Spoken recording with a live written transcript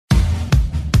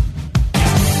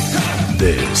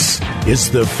This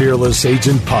is the Fearless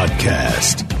Agent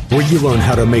Podcast, where you learn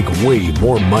how to make way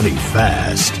more money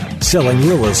fast selling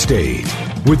real estate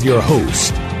with your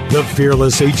host, the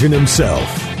Fearless Agent himself,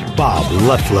 Bob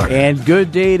Leffler. And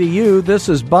good day to you. This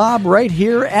is Bob right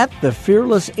here at the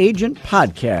Fearless Agent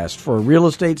Podcast for real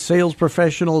estate sales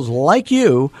professionals like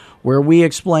you, where we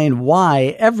explain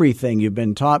why everything you've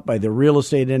been taught by the real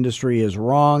estate industry is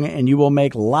wrong, and you will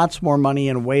make lots more money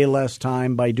in way less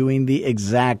time by doing the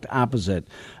exact opposite.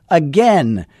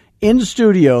 Again, in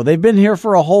studio, they've been here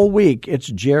for a whole week. It's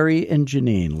Jerry and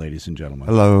Janine, ladies and gentlemen.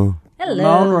 Hello.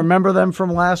 Ramon, remember them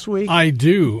from last week? I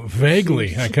do,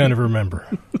 vaguely. I kind of remember.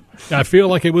 I feel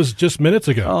like it was just minutes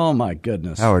ago. Oh, my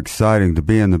goodness. How exciting to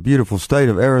be in the beautiful state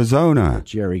of Arizona.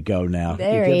 Jerry, go now.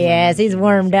 There he is. He's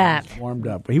warmed up. Warmed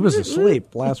up. He was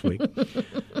asleep last week.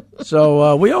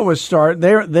 So we always start.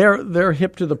 They're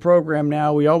hip to the program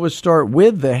now. We always start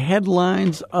with the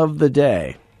headlines of the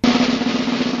day.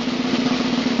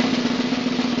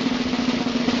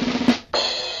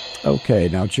 Okay,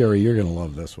 now Jerry, you're going to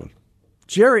love this one.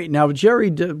 Jerry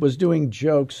was doing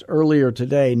jokes earlier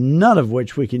today, none of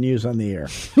which we can use on the air.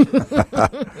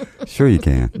 Sure you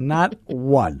can. Not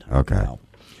one. Okay.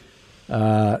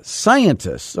 No.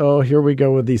 Scientists. Oh, here we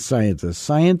go with these scientists.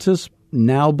 Scientists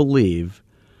now believe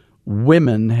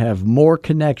women have more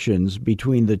connections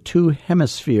between the two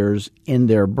hemispheres in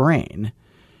their brain,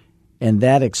 and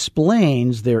that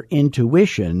explains their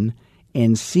intuition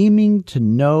and seeming to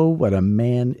know what a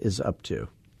man is up to.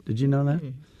 Did you know that?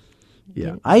 Mm-hmm.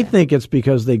 Yeah. I think it's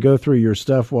because they go through your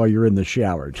stuff while you're in the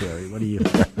shower, Jerry. What do you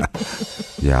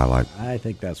think? Yeah, I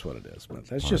think that's what it is, but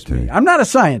that's just me. I'm not a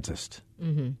scientist.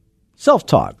 Mm-hmm.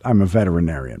 Self-taught. I'm a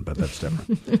veterinarian, but that's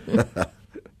different.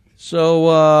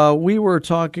 So we were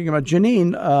talking about,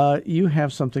 Janine, you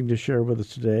have something to share with us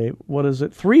today. What is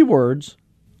it? 3 words.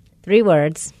 3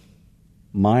 words.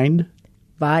 Mind.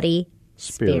 Body.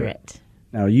 Spirit.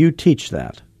 Now, you teach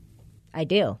that. I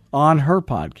do. On her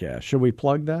podcast. Should we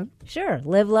plug that? Sure.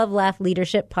 Live, Love, Laugh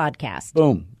Leadership Podcast.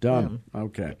 Boom. Done.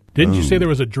 Okay. Didn't you say there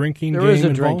was a drinking game There is a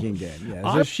involved? drinking game,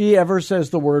 yes. If she ever says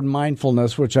the word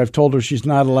mindfulness, which I've told her she's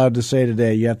not allowed to say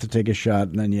today, you have to take a shot,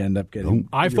 and then you end up getting...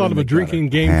 I've thought of a drinking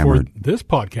game Hammered. for this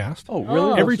podcast. Oh,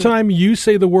 really? Every time you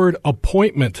say the word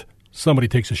appointment, somebody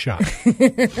takes a shot.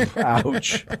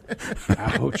 Ouch.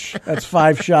 Ouch. That's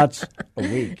 5 shots a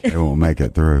week. They won't make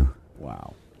it through.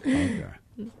 Wow. Okay.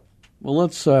 Well,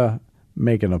 let's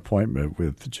make an appointment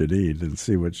with Janine and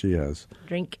see what she has.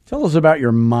 Drink. Tell us about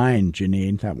your mind,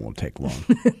 Janine. That won't take long.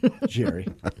 Jerry.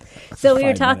 So we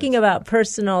were talking about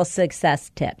personal success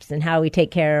tips and how we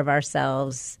take care of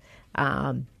ourselves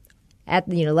at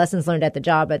lessons learned at the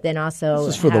job, but then also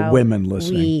this is for the women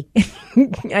listening.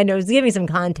 I know, it's giving some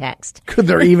context. Could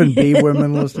there even be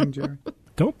women listening, Jerry?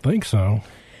 Don't think so.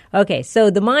 Okay, so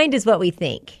the mind is what we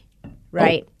think,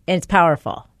 right? And it's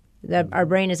powerful. Our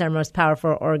brain is our most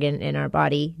powerful organ in our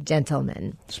body,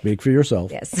 gentlemen. Speak for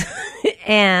yourself. Yes.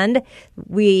 And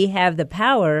we have the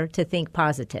power to think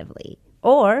positively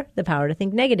or the power to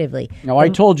think negatively. Now, I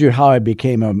told you how I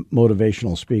became a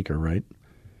motivational speaker, right?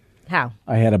 How?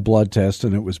 I had a blood test,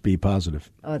 and it was B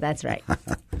positive. Oh, that's right.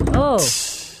 Oh.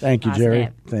 Thank you, Jerry.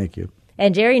 Thank you.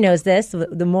 And Jerry knows this.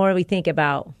 The more we think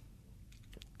about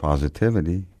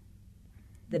Positivity.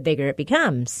 the bigger it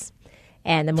becomes.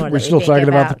 And the more We're still talking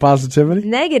about the positivity?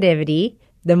 Negativity,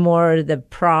 the more the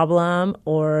problem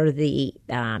or the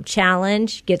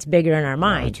challenge gets bigger in our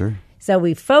mind. Roger. So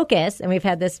we focus, and we've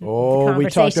had this conversation we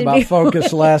talked about before.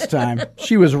 focus last time.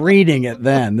 She was reading it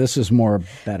then. This is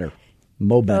better.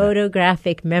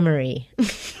 Photographic memory.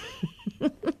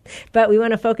 But we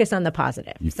want to focus on the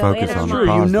positive. You focus on the Sure,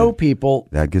 positive. you know people,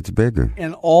 That gets bigger.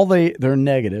 and they're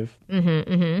negative.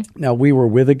 Mm-hmm. Now, we were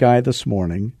with a guy this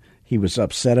morning. He was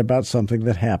upset about something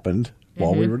that happened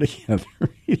while we were together.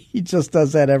 He just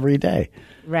does that every day.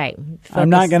 Right. I'm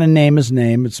not going to name his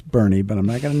name. It's Bernie, but I'm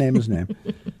not going to name his name.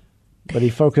 But he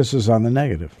focuses on the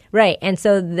negative. Right. And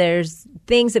so there's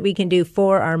things that we can do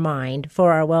for our mind,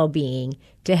 for our well-being,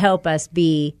 to help us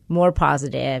be more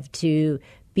positive, to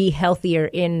be healthier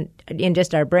in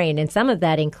just our brain. And some of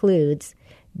that includes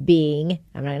being,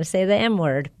 I'm not going to say the M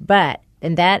word,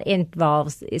 and that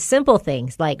involves simple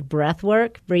things like breath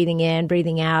work, breathing in,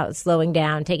 breathing out, slowing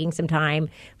down, taking some time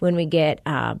when we get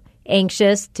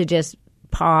anxious to just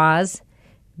pause,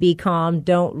 be calm,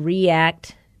 don't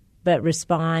react, but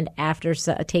respond after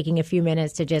taking a few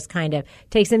minutes to just kind of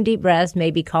take some deep breaths,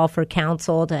 maybe call for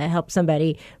counsel to help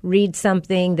somebody read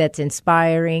something that's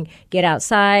inspiring, get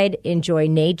outside, enjoy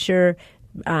nature,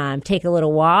 take a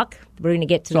little walk. We're going to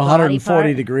get to the body part. It's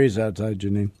 140 degrees outside,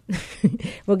 Janine.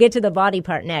 We'll get to the body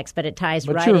part next, but it ties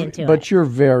into it. But you're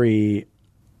very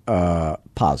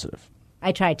positive.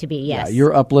 I try to be, yes. Yeah,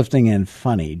 you're uplifting and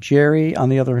funny. Jerry, on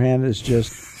the other hand, is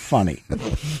just funny.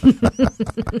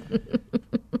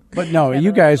 But no,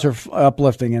 you guys are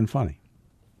uplifting and funny.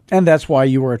 And that's why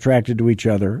you were attracted to each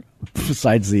other,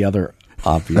 besides the other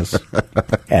obvious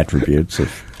attributes of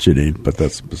Janine, but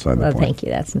that's beside the Well, point. thank you.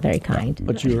 That's very kind.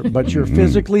 But you're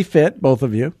physically fit, both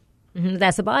of you. Mhm,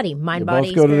 that's the body, mind, You body,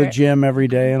 both go to the spirit. gym every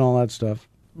day and all that stuff.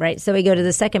 Right. So we go to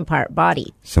the second part,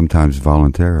 body. Sometimes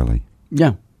voluntarily.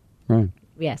 Yeah, right.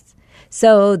 Yes.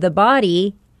 So the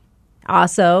body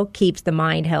also keeps the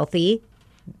mind healthy.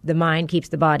 The mind keeps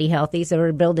the body healthy. So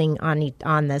we're building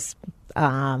on this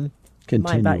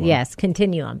Continuum.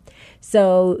 continuum.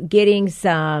 So getting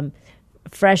some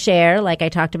fresh air, like I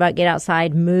talked about, get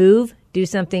outside, move, do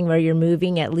something where you're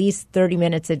moving at least 30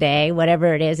 minutes a day,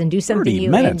 whatever it is, and do something 30 you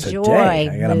minutes a enjoy day?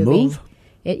 I gotta moving. move?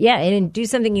 And do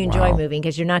something you enjoy Wow. moving,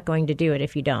 because you're not going to do it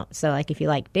if you don't. So, like if you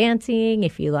like dancing,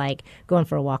 if you like going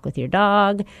for a walk with your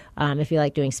dog, if you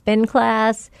like doing spin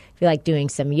class, if you like doing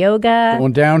some yoga,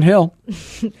 Going downhill.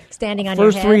 standing on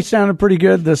First your three head. sounded pretty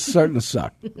good. This is starting to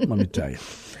suck, let me tell you.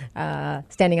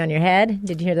 Standing on your head.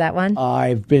 Did you hear that one?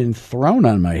 I've been thrown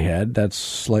on my head. That's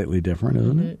slightly different,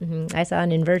 isn't it? I saw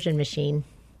an inversion machine.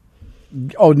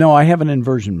 Oh, no, I have an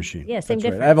inversion machine. Yeah, same That's right.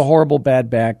 difference. I have a horrible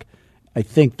bad back. I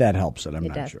think that helps it. I'm It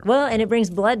not does. sure. Well, and it brings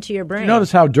blood to your brain. You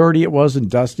notice how dirty it was and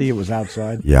dusty? It was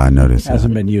outside. Yeah, I noticed that.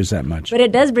 Hasn't been used that much. But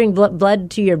it does bring blood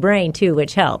to your brain, too,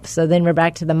 which helps. So then we're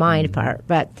back to the mind part.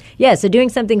 But, yeah, so doing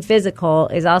something physical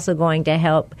is also going to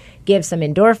help give some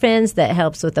endorphins that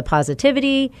helps with the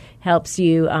positivity, helps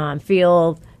you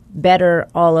feel better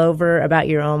all over about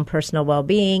your own personal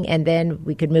well-being. And then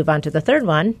we could move on to the third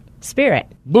one, spirit.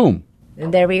 Boom.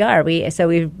 And there we are.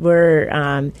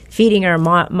 We're feeding our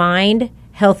mind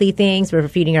healthy things. We're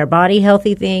feeding our body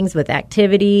healthy things with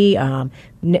activity,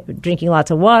 drinking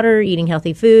lots of water, eating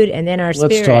healthy food, and then our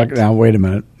spirit. Let's talk. Now, wait a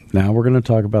minute. Now we're going to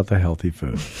talk about the healthy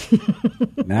food.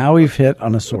 Now we've hit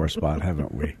on a sore spot,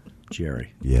 haven't we,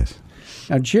 Jerry? Yes.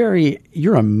 Now, Jerry,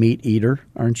 you're a meat eater,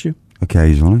 aren't you?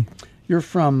 Occasionally. You're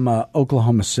from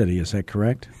Oklahoma City, is that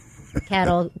correct?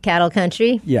 Cattle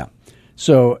country. Yeah.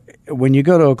 So when you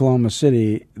go to Oklahoma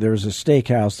City, there's a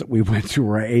steakhouse that we went to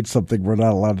where I ate something we're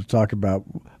not allowed to talk about.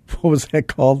 What was that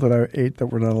called that I ate that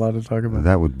we're not allowed to talk about?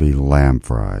 That would be lamb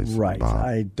fries. Right. Bob.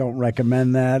 I don't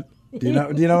recommend that. Do you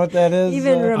know what that is?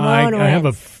 Even Ramon I have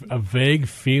went. a vague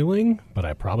feeling, but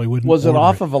I probably wouldn't. Was it order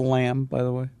off of a lamb, by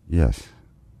the way? Yes.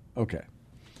 Okay.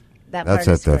 That That's part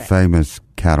at is the correct. famous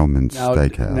Cattleman's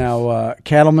Steakhouse. Now,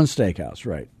 Cattleman's Steakhouse,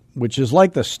 right, which is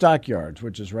like the Stockyards,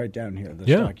 which is right down here, the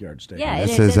Yeah. Stockyard Steakhouse. Yeah, and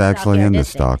This it's is in actually Stockyard in the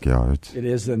District. stockyards. It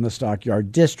is in the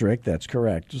Stockyard District, that's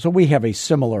correct. So we have a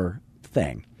similar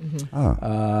thing.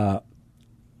 Oh.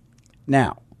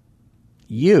 Now,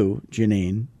 you,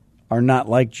 Janine, are not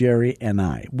like Jerry and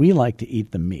I. We like to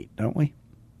eat the meat, don't we?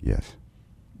 Yes.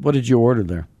 What did you order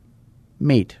there?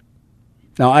 Meat.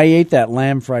 Now, I ate that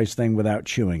lamb fries thing without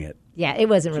chewing it. Yeah, it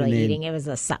wasn't really Janine. eating. It was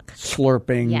a suck.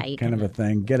 Slurping Yeah, you kind can- of a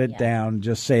thing. Get it yeah. down.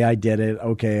 Just say I did it.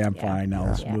 Okay, I'm Yeah. fine. Now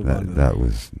let's Yeah. move on to That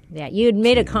was Yeah, you had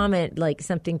made a comment like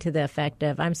something to the effect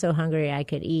of, "I'm so hungry I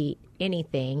could eat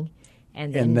anything,"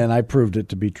 and then I proved it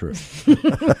to be true.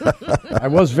 I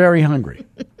was very hungry.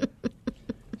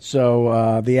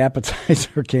 So the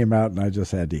appetizer came out, and I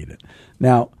just had to eat it.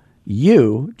 Now,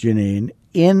 you, Janine,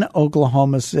 in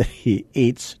Oklahoma City,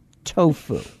 eats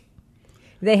tofu.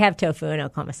 they have tofu in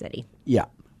Oklahoma City. Yeah.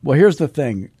 Well, here's the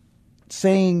thing.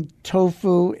 Saying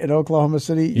tofu in Oklahoma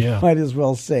City, Yeah. you might as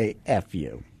well say F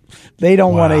you. They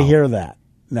don't want to Wow. hear that.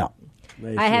 No.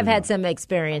 I have had some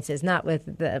experiences, not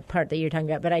with the part that you're talking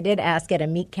about, but I did ask at a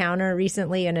meat counter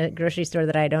recently in a grocery store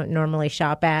that I don't normally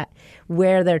shop at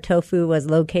where their tofu was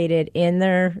located in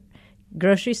their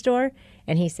grocery store.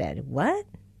 And he said, "What?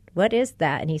 What is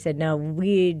that?" And he said, "No,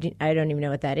 I don't even know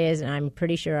what that is. And I'm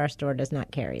pretty sure our store does not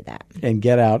carry that." And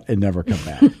get out and never come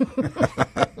back.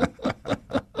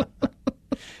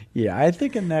 Yeah, I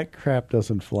think that crap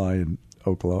doesn't fly in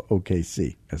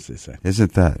OKC, as they say.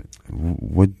 Isn't that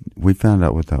what we found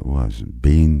out what that was?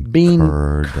 Bean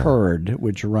Curd, curd.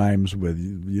 which rhymes with,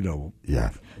 Yeah.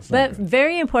 But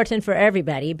very important for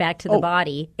everybody, back to the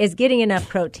body, is getting enough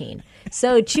protein.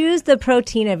 So choose the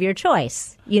protein of your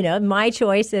choice. My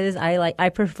choice is I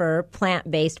prefer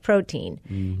plant-based protein.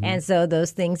 Mm-hmm. And so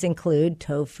those things include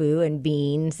tofu and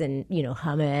beans and,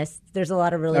 hummus. There's a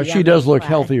lot of really Now, she yummy does look flat-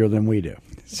 healthier than we do.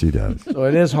 She does. So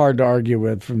it is hard to argue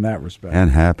with from that respect.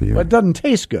 And happier. But it doesn't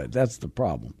taste good. That's the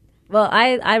problem. Well,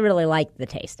 I really like the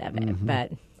taste of it, Mm-hmm.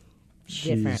 but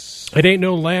different. She's- It ain't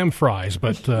no lamb fries,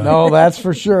 but No, that's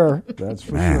for sure. That's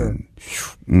for sure.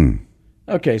 Man.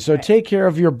 Okay, so take care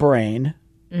of your brain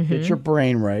Get your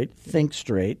brain right. Think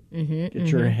straight. Get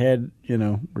your head,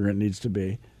 where it needs to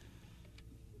be.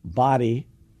 Body,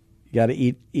 you got to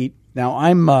eat.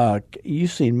 Now,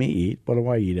 you've seen me eat. What do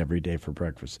I eat every day for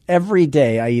breakfast? Every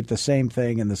day I eat the same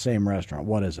thing in the same restaurant.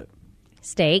 What is it?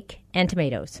 Steak and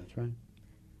tomatoes. That's right.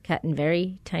 Cut in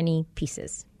very tiny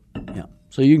pieces. Yeah.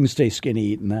 So you can stay skinny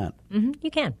eating that.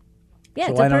 You can. Yeah,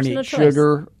 so it's a I don't personal eat choice.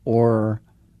 sugar or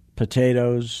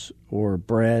potatoes or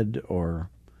bread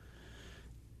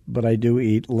but I do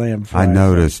eat lamb fries. I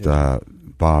noticed,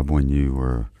 Bob, when you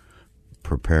were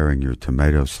preparing your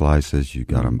tomato slices, you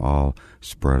got them all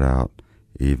spread out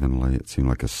evenly. It seemed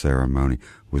like a ceremony.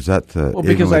 Was that to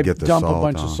because I get the dump salt a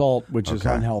bunch on? of salt, which is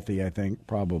Okay. unhealthy, I think,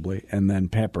 probably, and then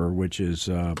pepper, which is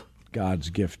God's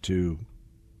gift to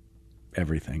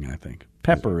everything, I think.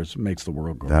 Pepper makes the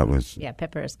world go That round. was Yeah,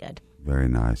 pepper is good. very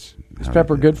nice. Is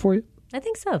pepper good for you? I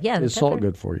think so. Yeah, the Is salt pepper-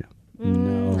 good for you?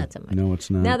 No, not so much. No, it's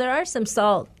not. Now there are some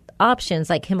salt options,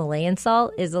 like Himalayan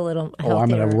salt is a little healthier. I'm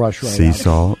going to rush right sea out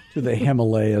salt. to the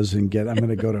Himalayas and I'm going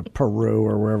to go to Peru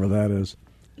or wherever that is.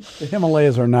 The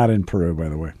Himalayas are not in Peru, by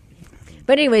the way.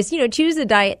 But anyways, choose a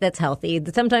diet that's healthy.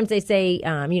 Sometimes they say,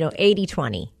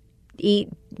 80-20. Eat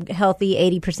healthy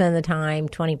 80% of the time,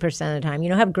 20% of the time.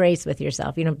 Have grace with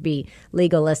yourself. You don't be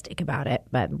legalistic about it,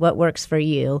 but what works for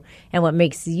you and what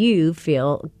makes you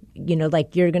feel,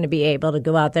 like you're going to be able to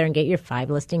go out there and get your 5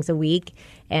 listings a week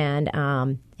and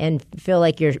feel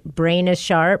like your brain is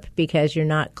sharp because you're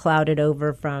not clouded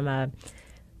over from a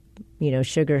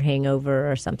sugar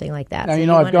hangover or something like that. Now, So I've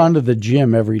wanna- gone to the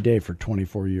gym every day for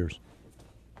 24 years.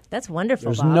 That's wonderful,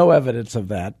 There's Bob. no evidence of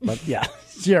that, but yeah.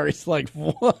 Jerry's like,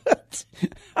 what?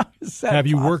 How is that Have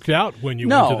you possible? worked out when you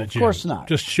No, went to the of gym? course not.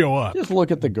 Just show up. Just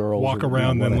look at the girls. Walk or,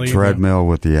 around, then whatever. leave. Treadmill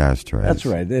with the ashtrays. That's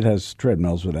right. It has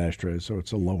treadmills with ashtrays, so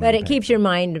it's a low But it impact. keeps your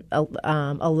mind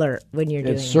alert when you're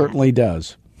doing It certainly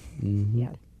does. that. Yeah.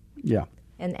 Yeah.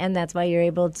 And that's why you're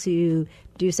able to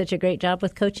do such a great job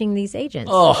with coaching these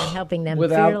agents and helping them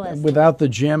fearless. Without the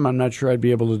gym, I'm not sure I'd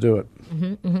be able to do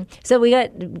it. So we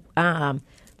got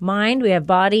mind, we have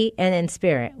body, and then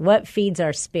spirit. What feeds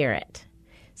our spirit?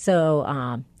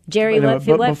 So, Jerry,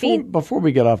 what feeds? Before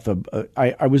we get off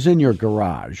I was in your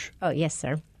garage Oh, yes,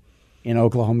 sir. in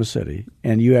Oklahoma City,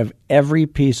 and you have every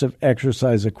piece of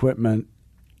exercise equipment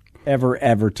ever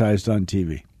advertised on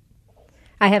TV.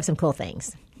 I have some cool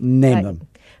things. Name them.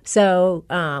 So,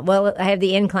 I have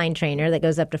the incline trainer that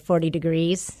goes up to 40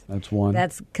 degrees. That's one.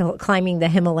 That's climbing the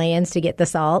Himalayas to get the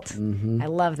salt. Mm-hmm. I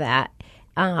love that.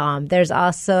 There's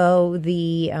also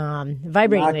the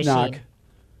vibrating machine. Knock.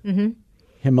 Mm-hmm.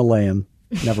 Himalayan.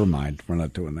 Never mind. We're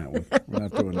not doing that one. We're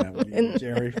not doing that one,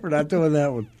 Jerry. We're not doing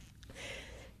that one.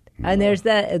 And there's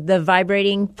the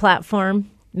vibrating platform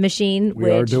machine,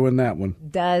 We are which doing that one.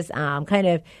 does kind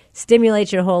of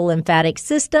stimulate your whole lymphatic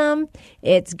system.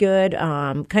 It's good,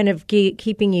 kind of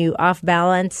keeping you off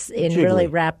balance in Jiggly. really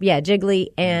jiggly,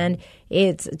 and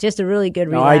it's just a really good,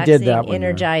 No, I relaxing, did that one,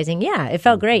 energizing. Yeah, it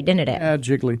felt great, didn't it? Yeah,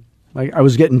 jiggly. I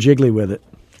was getting jiggly with it.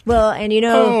 Well, and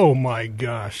Oh my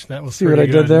gosh, that was See what pretty I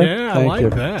did good. there? Yeah, Thank I like you.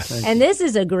 that. Thank And this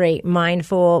is a great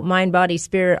mindful mind, body,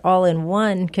 spirit all in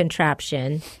one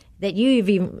contraption that you've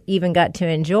even got to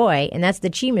enjoy, and that's the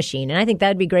Chi machine. And I think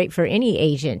that'd be great for any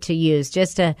agent to use,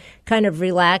 just to kind of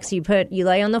relax. You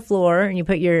lay on the floor and you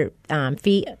put your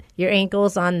feet, your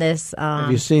ankles on this.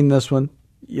 Have you seen this one?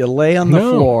 You lay on the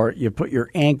No. floor, you put your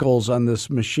ankles on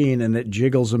this machine, and it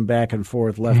jiggles them back and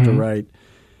forth, left to right,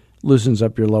 loosens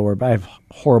up your lower back. I have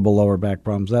horrible lower back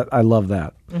problems. I love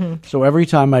that. So every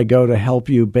time I go to help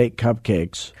you bake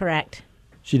cupcakes, Correct.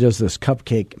 she does this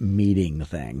cupcake meeting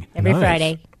thing. Every Nice.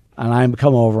 Friday. And I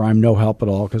come over, I'm no help at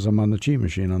all because I'm on the Chi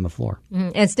machine on the floor.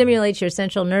 And stimulates your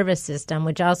central nervous system,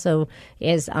 which also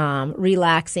is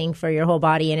relaxing for your whole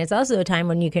body. And it's also a time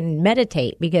when you can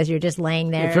meditate because you're just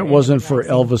laying there. If it and wasn't for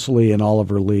relaxing. Elvis Lee and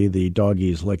Oliver Lee, the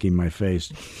doggies licking my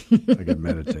face, I could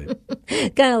meditate.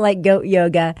 Kind of like goat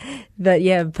yoga, but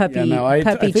you have puppy, Yeah, no, I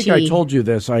puppy think chi. I told you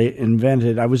this. I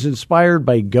was inspired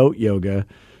by goat yoga,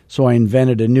 so I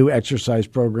invented a new exercise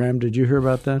program. Did you hear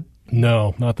about that?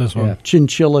 No, not this one.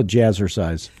 Chinchilla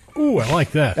jazzercise. Ooh, I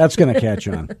like that. That's going to catch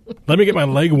on. Let me get my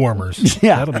leg warmers.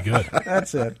 Yeah. That'll be good.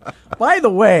 That's it. By the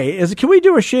way, can we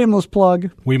do a shameless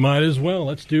plug? We might as well.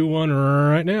 Let's do one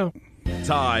right now.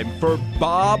 Time for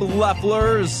Bob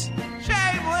Leffler's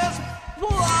Shameless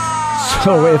Plug!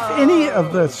 So if any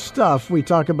of the stuff we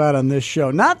talk about on this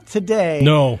show, not today,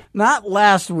 No. not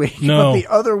last week, No. but the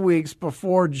other weeks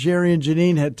before Jerry and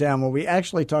Janine hit town when we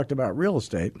actually talked about real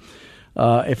estate,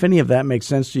 if any of that makes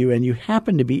sense to you and you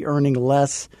happen to be earning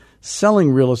less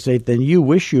selling real estate than you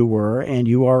wish you were and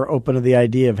you are open to the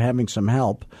idea of having some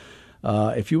help,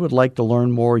 If you would like to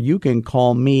learn more, you can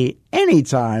call me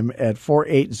anytime at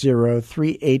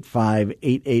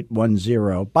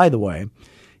 480-385-8810. By the way,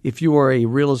 if you are a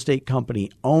real estate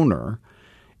company owner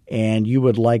and you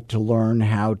would like to learn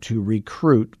how to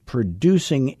recruit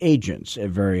producing agents at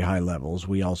very high levels,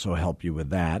 we also help you with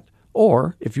that.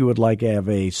 Or if you would like to have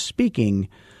a speaking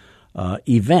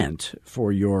event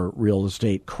for your real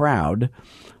estate crowd,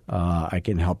 I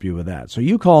can help you with that. So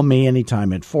you call me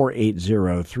anytime at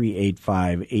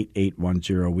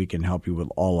 480-385-8810. We can help you with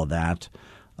all of that.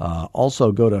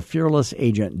 Also, go to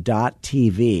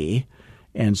fearlessagent.tv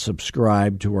and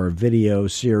subscribe to our video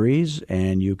series.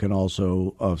 And you can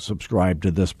also subscribe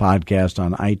to this podcast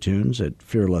on iTunes at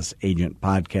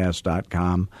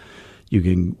fearlessagentpodcast.com. You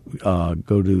can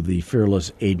go to the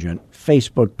Fearless Agent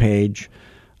Facebook page,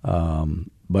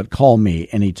 but call me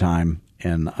anytime,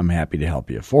 and I'm happy to help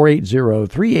you.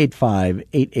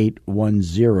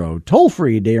 480-385-8810.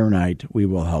 Toll-free, day or night, we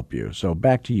will help you. So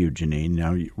back to you, Janine.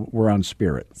 Now we're on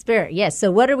Spirit. Spirit, yes.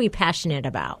 So what are we passionate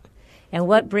about? And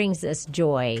what brings us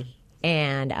joy?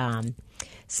 And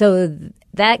so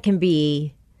that can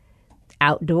be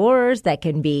outdoors. That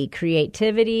can be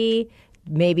creativity.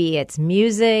 Maybe it's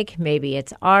music. Maybe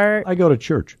it's art. I go to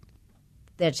church.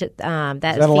 That feeds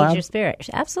allowed? your spirit.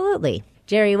 Absolutely.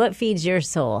 Jerry, what feeds your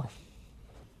soul?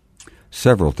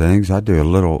 Several things. I've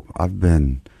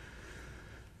been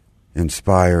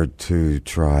inspired to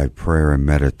try prayer and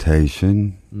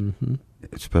meditation,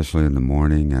 especially in the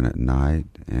morning and at night,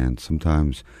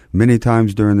 and many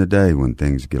times during the day when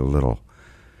things get a little.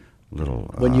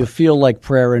 When you feel like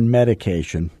prayer and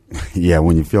medication. Yeah,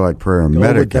 when you feel like prayer and go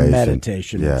medication. with the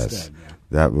meditation yes, instead.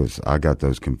 Yeah. I got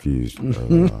those confused.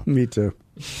 Me too.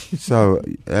 So,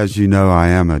 as you know, I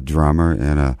am a drummer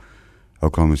in a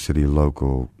Oklahoma City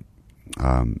local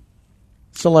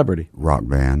celebrity rock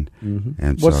band.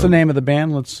 And what's the name of the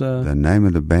band? The name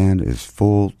of the band is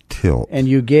Full Tilt. And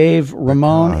you gave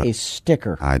Ramon a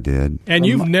sticker. I did. And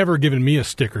you've never given me a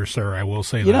sticker, sir. I will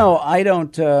say that. You know, I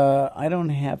don't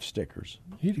have stickers.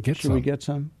 You need to get Should some. we get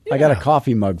some? Yeah. I got a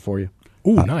coffee mug for you.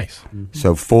 Ooh, nice.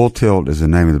 So Full Tilt is the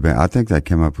name of the band. I think they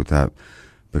came up with that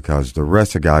because the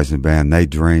rest of the guys in the band, they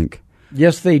drink.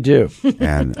 Yes, they do.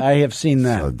 And I have seen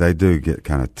that. so they do get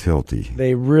kind of tilty.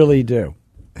 They really do.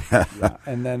 Yeah.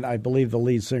 And then I believe the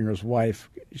lead singer's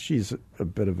wife, she's a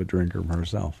bit of a drinker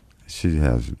herself. She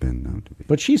has been known to be.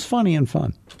 But she's funny and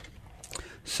fun.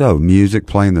 So music,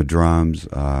 playing the drums,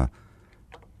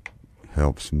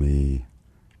 helps me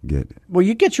get. Well,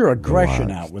 you get your aggression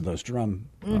relaxed. out with those drum.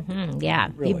 Yeah,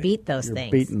 Really. you beat those You're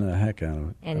things. beating the heck out of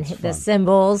it. And That's hit the fun.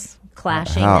 cymbals,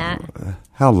 clashing that.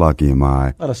 How lucky am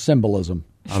I? A lot of symbolism.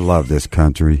 I love this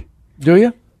country. Do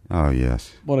you? Oh,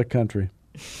 yes. What a country.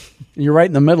 You're right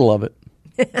in the middle of it.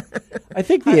 I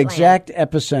think the exact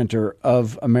epicenter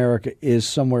of America is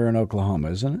somewhere in Oklahoma,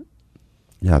 isn't it?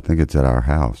 Yeah, I think it's at our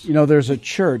house. You know, there's a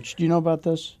church. Do you know about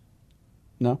this?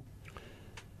 No?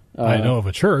 I know of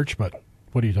a church, but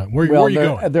what are you talking? Where are you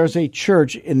going? There's a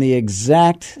church in the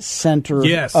exact center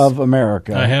Yes. of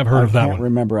America. I have heard of that I one. can't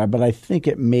remember, but I think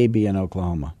it may be in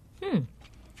Oklahoma. Or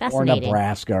Fascinating.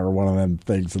 Nebraska or one of them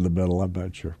things in the middle. I'm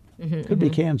not sure. Could be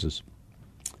Kansas.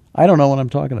 I don't know what I'm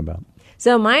talking about.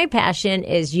 So my passion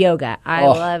is yoga. I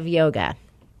love yoga.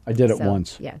 I did it So,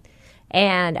 once. Yeah.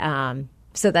 And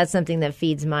so that's something that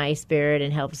feeds my spirit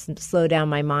and helps slow down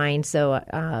my mind. So,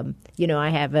 I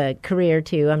have a career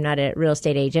too. I'm not a real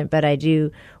estate agent, but I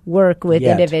do work with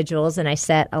Yet. individuals and I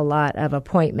set a lot of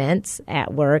appointments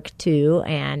at work too.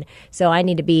 And so I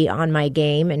need to be on my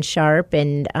game and sharp.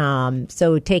 And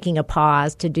so taking a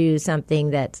pause to do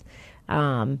something that's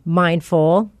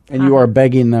mindful. And you are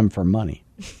begging them for money.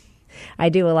 I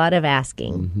do a lot of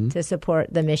asking to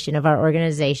support the mission of our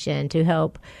organization to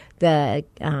help the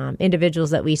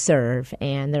individuals that we serve.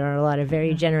 And there are a lot of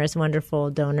very generous, wonderful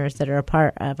donors that are a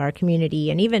part of our community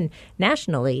and even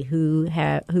nationally who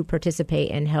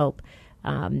participate and help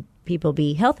people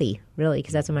be healthy, really,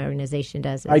 because that's what my organization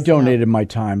does. I is donated help. my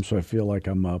time, so I feel like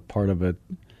I'm a part of it.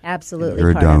 Absolutely,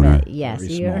 You're a part donor. of it. Yes,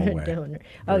 Very you're small a way. donor.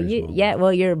 Very small Yeah.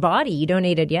 Well, your body, you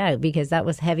donated, because that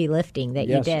was heavy lifting that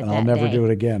Yes, you did. and that I'll never day. do it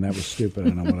again. That was stupid. I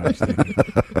know what I was thinking.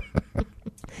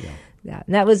 Yeah,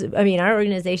 that was. I mean, our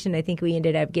organization. I think we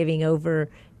ended up giving away over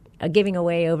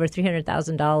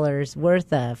 $300,000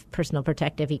 worth of personal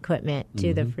protective equipment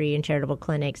to the free and charitable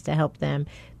clinics to help them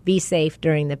be safe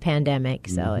during the pandemic.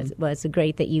 So it's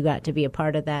great that you got to be a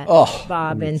part of that, Bob.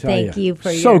 Let me And tell thank you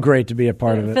for so your great to be a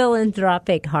part of it.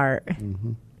 philanthropic heart.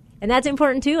 And that's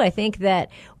important too. I think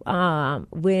that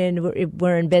when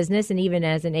we're in business and even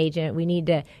as an agent, we need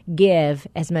to give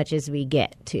as much as we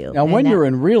get to. Now, when you're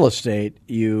in real estate,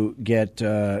 you get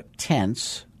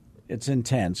tents It's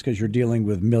intense because you're dealing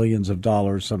with millions of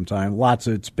dollars sometimes.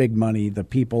 It's big money. The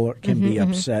people can be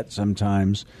upset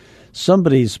sometimes.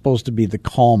 Somebody's supposed to be the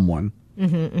calm one.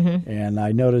 And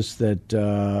I noticed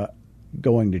that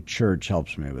going to church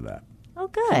helps me with that. Oh,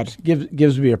 good.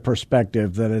 Gives me a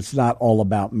perspective that it's not all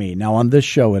about me. Now, on this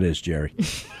show, it is, Jerry.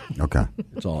 Okay.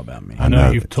 It's all about me. I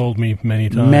know you've told me many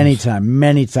times.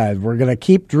 Many times. We're going to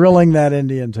keep drilling that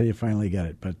into you until you finally get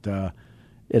it. But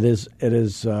it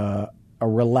is a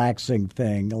relaxing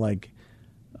thing. Like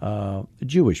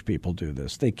Jewish people do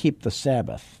this. They keep the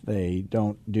Sabbath. They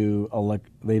don't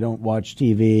they don't watch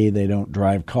TV. They don't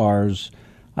drive cars.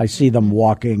 I see them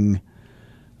walking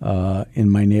in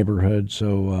my neighborhood.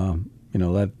 So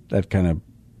that kind of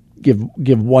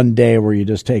give one day where you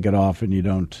just take it off and you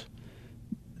don't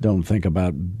think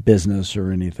about business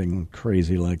or anything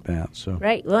crazy like that. So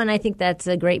right. Well, and I think that's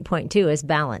a great point too, is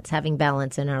balance, having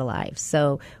balance in our lives.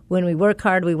 So when we work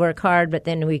hard, but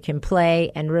then we can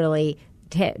play and really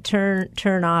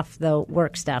turn off the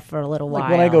work stuff for a little while.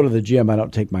 Like when I go to the gym, I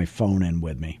don't take my phone in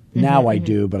with me. Now I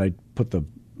do, but I put the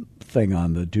thing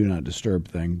on the do not disturb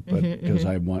thing, but because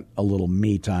I want a little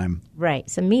me time. Right,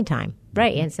 some me time.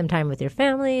 Right, and some time with your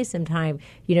family, some time,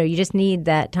 you just need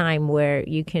that time where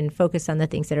you can focus on the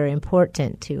things that are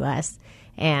important to us.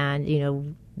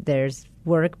 And, there's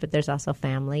work, but there's also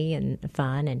family and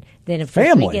fun. And then, of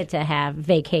course, we get to have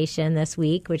vacation this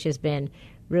week, which has been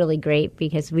really great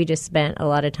because we just spent a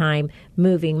lot of time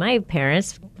moving my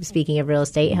parents, speaking of real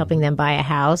estate, helping them buy a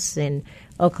house in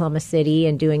Oklahoma City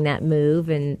and doing that move.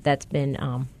 And that's been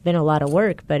a lot of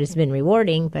work, but it's been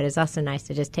rewarding. But it's also nice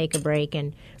to just take a break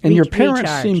and your parents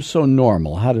recharge. Seem so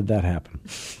normal. How did that happen?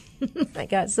 I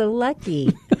got so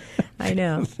lucky. I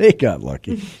know. They got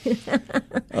lucky.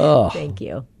 Oh. Thank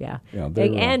you. Yeah.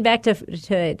 And back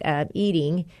to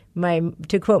eating.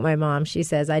 To quote my mom, she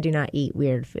says, "I do not eat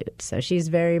weird food." So she's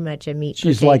very much a meat.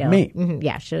 She's potato. like me. Mm-hmm.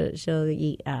 Yeah. She'll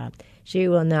eat. She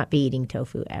will not be eating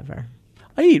tofu ever.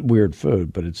 I eat weird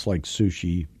food, but it's like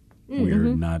sushi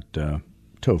weird, not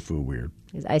tofu weird.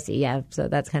 I see. Yeah. So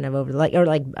that's kind of over like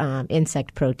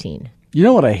insect protein. You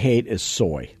know what I hate is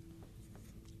soy.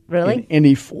 Really? In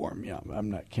any form. Yeah,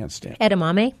 can't stand it.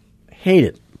 Edamame? Hate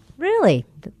it. Really?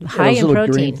 High in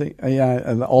protein. Green yeah,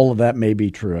 and all of that may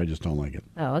be true. I just don't like it.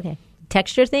 Oh, okay.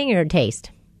 Texture thing or taste?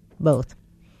 Both.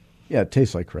 Yeah, it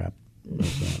tastes like crap.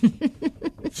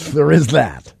 There is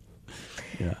that.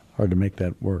 Yeah, hard to make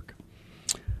that work.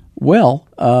 Well,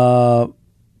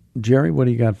 Jerry, what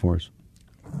do you got for us?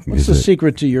 What's the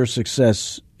secret to your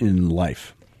success in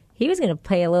life? He was going to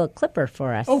play a little clipper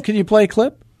for us. Oh, can you play a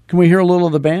clip? Can we hear a little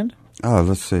of the band? Oh,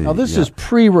 let's see. Now, this is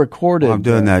pre-recorded. I'm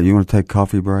doing that. You want to take a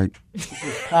coffee break?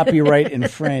 Copyright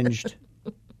infringed.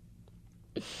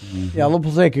 Yeah, we'll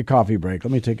take a coffee break.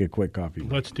 Let me take a quick coffee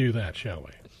break. Let's do that, shall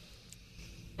we?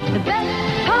 The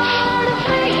best part of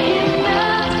waking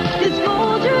up is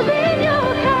colder than your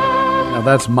cup. Now,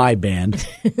 that's my band.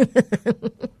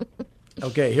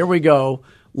 Okay, here we go.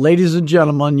 Ladies and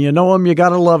gentlemen, you know him, you got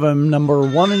to love him. Number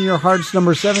 1 in your hearts,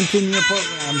 number 17 in your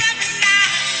program.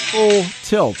 Full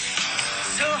tilt.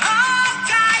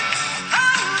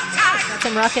 That's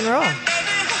some rock and roll.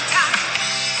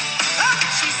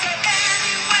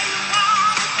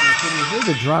 Can you hear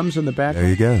the drums in the background? There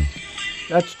you go.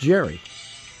 That's Jerry.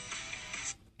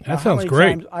 That sounds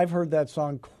great. I've heard that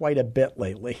song quite a bit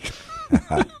lately.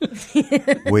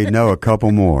 We know a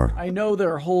couple more. I know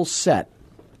their whole set.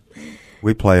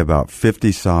 We play about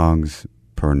 50 songs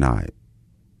per night.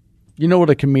 You know what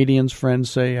a comedian's friends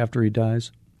say after he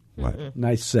dies? What?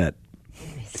 Nice set.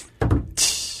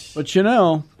 But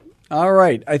all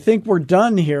right, I think we're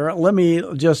done here. Let me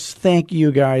just thank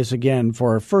you guys again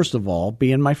for, first of all,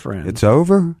 being my friend. It's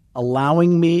over?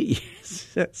 Allowing me,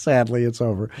 sadly it's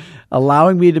over,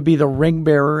 allowing me to be the ring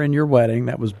bearer in your wedding.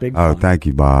 That was big fun. Oh, thank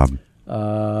you, Bob.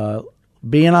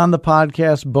 Being on the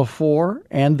podcast before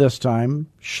and this time,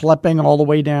 schlepping all the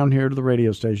way down here to the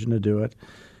radio station to do it.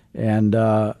 And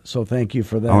so thank you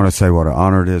for that. I want to say what an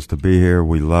honor it is to be here.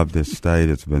 We love this state.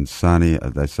 It's been sunny.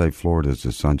 They say Florida is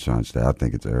the sunshine state. I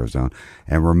think it's Arizona.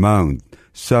 And Ramon,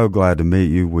 so glad to meet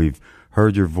you. We've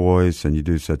heard your voice, and you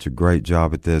do such a great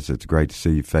job at this. It's great to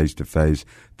see you face to face.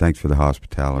 Thanks for the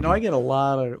hospitality. I get a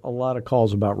lot of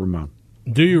calls about Ramon.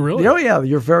 Do you really? Oh yeah,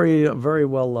 you're very very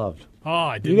well loved. Oh,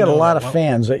 I didn't. You got a lot of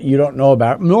fans that you don't know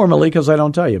about normally because I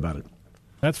don't tell you about it.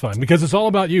 That's fine because it's all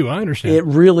about you. I understand. It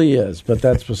really is, but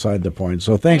that's beside the point.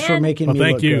 So thanks for making me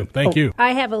thank look you. good. Thank you.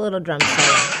 I have a little drum solo.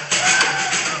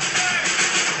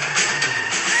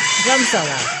 Drum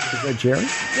solo. Is that Jerry?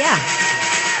 Yeah.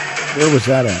 Where was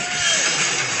that at?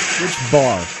 Which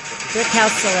bar? Brick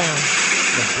House Saloon.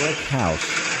 The Brick House.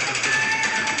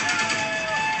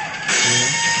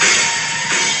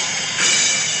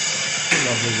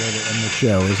 Lovely way to end the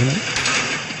show, isn't it?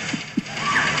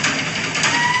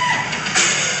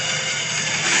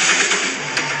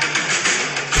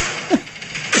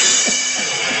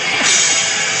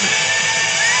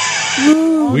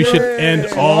 We should end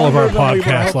all of our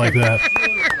podcasts like that.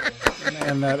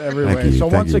 And that every Thank way. you, So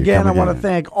thank once you. again, Come I want to again.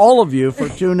 thank all of you for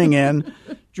tuning in,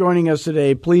 joining us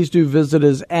today. Please do visit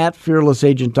us at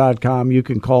fearlessagent.com. You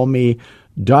can call me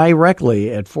directly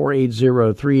at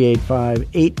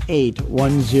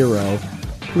 480-385-8810.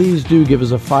 Please do give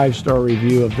us a 5-star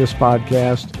review of this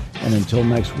podcast. And until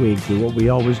next week, do what we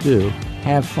always do.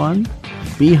 Have fun,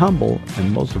 be humble,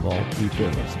 and most of all, be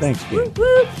fearless. Thanks, Gabe.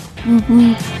 Woo,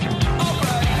 woo.